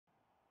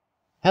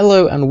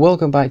Hello and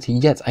welcome back to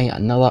yet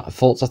another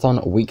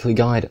Forzathon weekly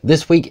guide.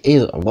 This week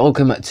is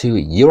Welcome to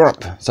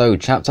Europe. So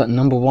chapter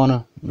number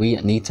 1, we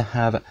need to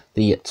have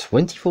the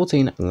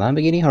 2014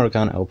 Lamborghini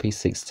Huracn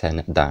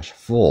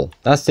LP610-4.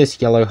 That's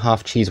this yellow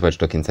half cheese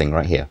wedge looking thing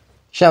right here.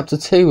 Chapter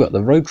 2,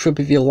 the road trip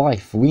of your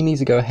life. We need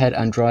to go ahead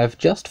and drive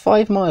just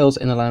 5 miles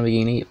in a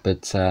Lamborghini,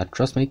 but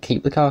trust me,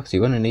 keep the car because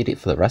you're going to need it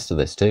for the rest of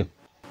this too.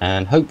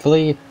 And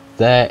hopefully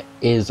there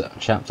is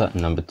chapter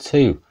number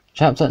 2.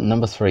 Chapter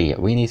number 3,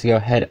 we need to go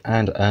ahead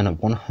and earn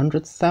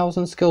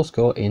 100,000 skill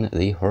score in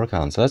the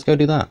Huracan. So let's go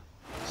do that.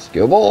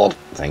 Skill board,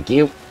 thank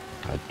you.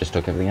 I just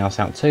took everything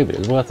else out too, but it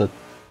was worth it.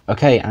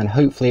 Okay, and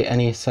hopefully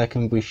any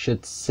second we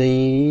should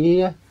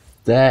see...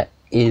 There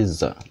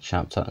is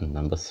chapter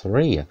number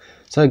 3.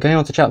 So going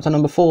on to chapter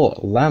number 4,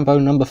 Lambo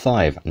number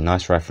 5.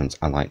 Nice reference,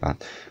 I like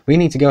that. We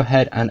need to go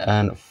ahead and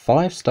earn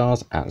 5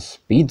 stars at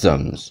speed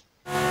zones.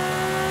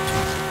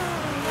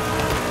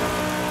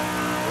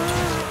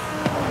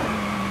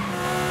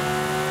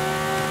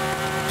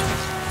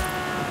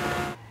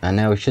 And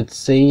now we should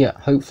see,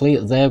 hopefully,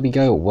 there we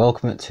go,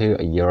 Welcome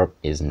to Europe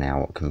is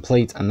now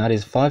complete, and that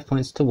is 5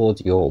 points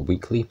towards your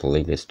weekly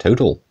playlist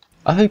total.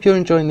 I hope you're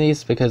enjoying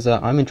these, because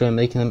I'm enjoying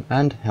making them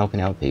and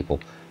helping out people.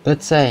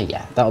 But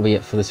yeah, that'll be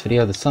it for this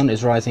video. The sun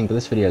is rising, but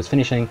this video is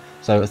finishing,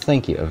 so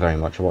thank you very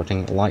much for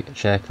watching. Like,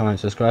 share, comment,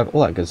 subscribe,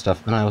 all that good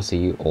stuff, and I will see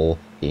you all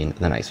in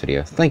the next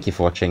video. Thank you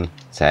for watching.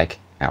 Tech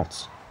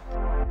out.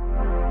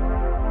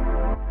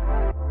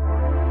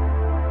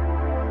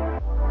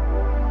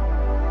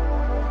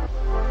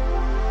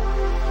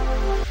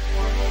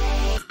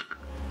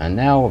 And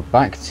now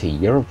back to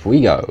Europe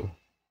we go.